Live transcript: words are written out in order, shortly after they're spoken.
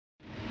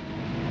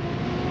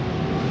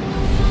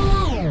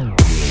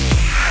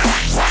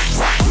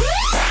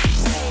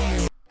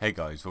Hey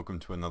guys, welcome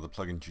to another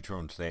plugin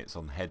tutorial. Today it's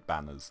on head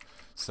banners.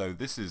 So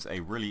this is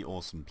a really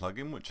awesome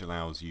plugin which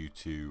allows you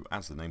to,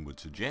 as the name would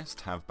suggest,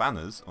 have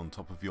banners on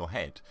top of your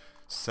head.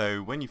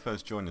 So when you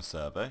first join a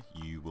server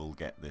you will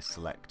get this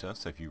selector,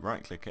 so if you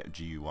right click it, a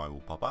GUI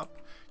will pop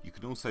up. You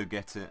can also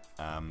get it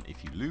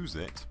if you lose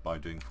it by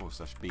doing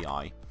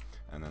 /bi,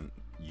 and then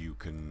you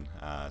can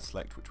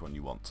select which one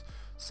you want.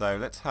 So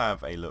let's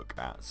have a look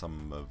at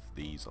some of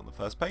these on the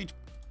first page.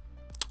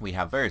 We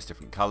have various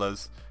different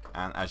colours,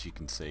 and as you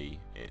can see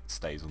it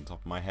stays on top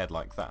of my head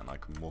like that, and I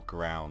can walk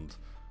around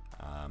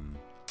and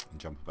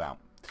jump about.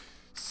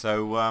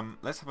 So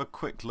let's have a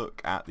quick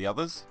look at the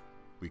others.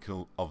 We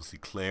can obviously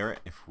clear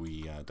it if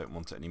we don't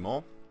want it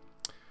anymore.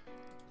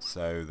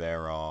 So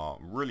there are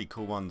really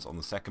cool ones on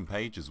the second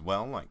page as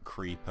well, like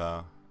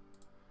Creeper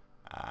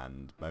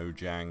and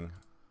Mojang,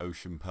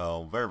 Ocean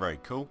Pearl, very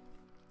cool.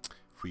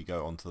 If we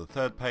go on to the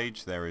third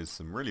page, there is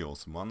some really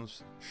awesome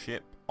ones.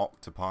 Ship,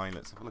 Octopi,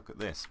 let's have a look at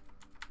this.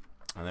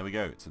 And there we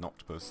go, it's an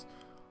octopus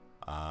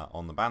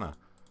on the banner.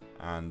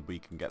 And we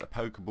can get the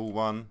Pokeball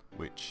one,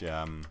 which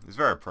is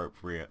very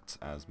appropriate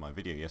as my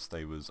video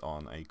yesterday was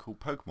on a cool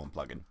Pokemon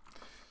plugin.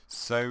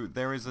 So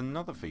there is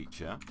another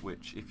feature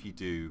which, if you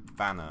do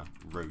banner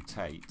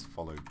rotate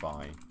followed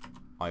by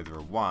either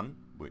a 1,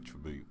 which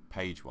would be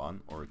page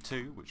 1, or a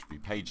 2, which would be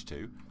page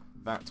 2,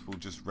 that will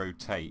just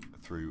rotate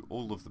through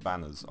all of the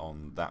banners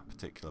on that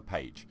particular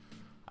page.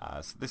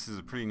 So this is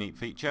a pretty neat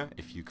feature.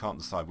 If you can't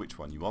decide which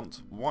one you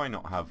want, why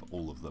not have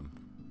all of them?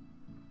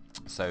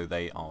 So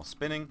they are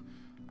spinning,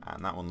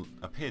 and that one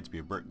appeared to be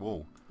a brick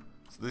wall.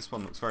 So this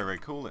one looks very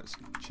cool. Let's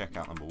check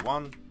out number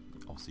 1.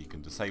 Obviously you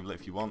can disable it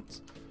if you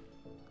want.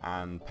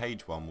 And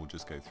page 1 will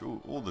just go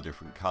through all the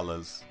different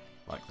colours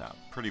like that.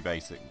 Pretty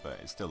basic, but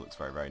it still looks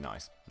very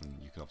nice. And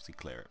you can obviously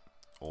clear it,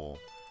 or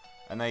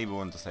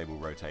enable and disable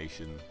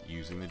rotation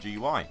using the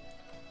GUI.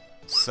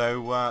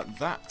 So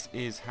that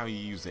is how you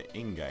use it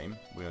in-game.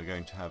 We are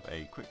going to have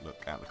a quick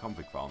look at the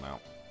config file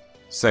now.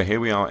 So here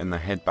we are in the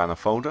head banner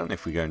folder, and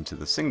if we go into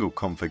the single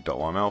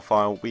config.yml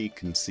file, we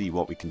can see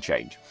what we can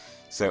change.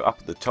 So up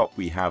at the top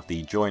we have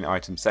the join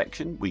item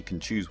section. We can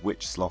choose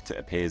which slot it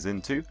appears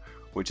into,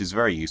 which is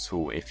very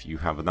useful if you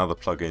have another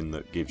plugin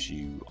that gives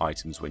you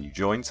items when you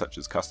join, such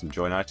as custom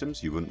join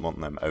items. You wouldn't want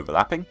them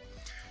overlapping.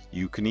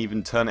 You can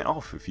even turn it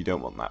off if you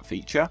don't want that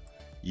feature.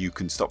 You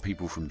can stop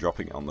people from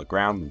dropping it on the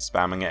ground and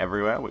spamming it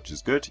everywhere, which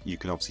is good. You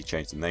can obviously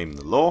change the name and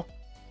the lore,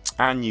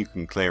 and you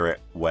can clear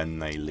it when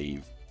they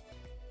leave.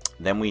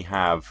 Then we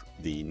have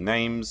the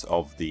names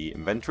of the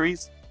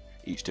inventories,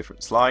 each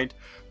different slide,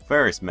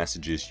 various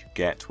messages you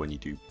get when you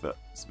do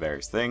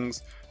various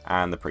things,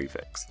 and the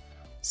prefix.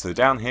 So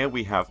down here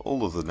we have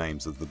all of the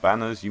names of the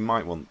banners. You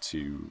might want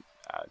to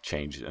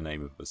change the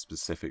name of a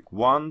specific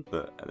one,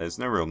 but there's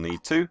no real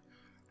need to.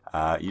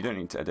 You don't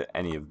need to edit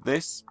any of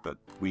this, but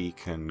we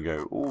can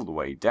go all the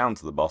way down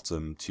to the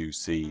bottom to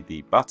see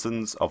the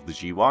buttons of the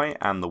GUI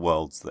and the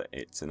worlds that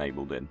it's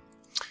enabled in.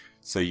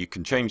 So you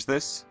can change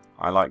this.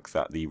 I like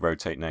that the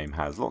rotate name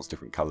has lots of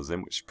different colours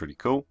in, which is pretty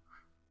cool.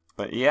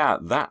 But yeah,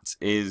 that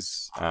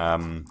is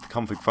the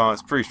config file.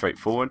 It's pretty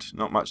straightforward,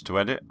 not much to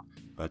edit,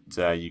 but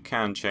you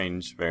can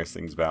change various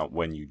things about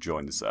when you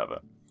join the server.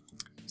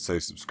 So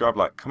subscribe,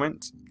 like,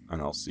 comment,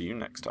 and I'll see you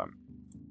next time.